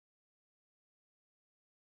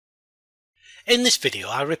In this video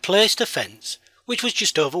I replaced a fence which was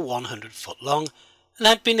just over 100 foot long and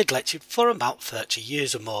had been neglected for about 30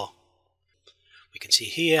 years or more. We can see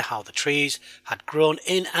here how the trees had grown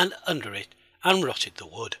in and under it and rotted the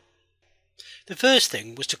wood. The first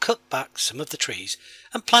thing was to cut back some of the trees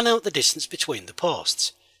and plan out the distance between the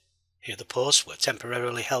posts. Here the posts were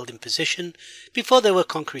temporarily held in position before they were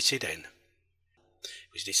concreted in.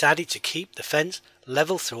 It was decided to keep the fence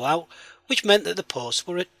level throughout, which meant that the posts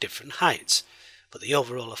were at different heights, but the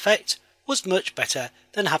overall effect was much better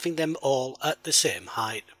than having them all at the same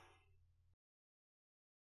height.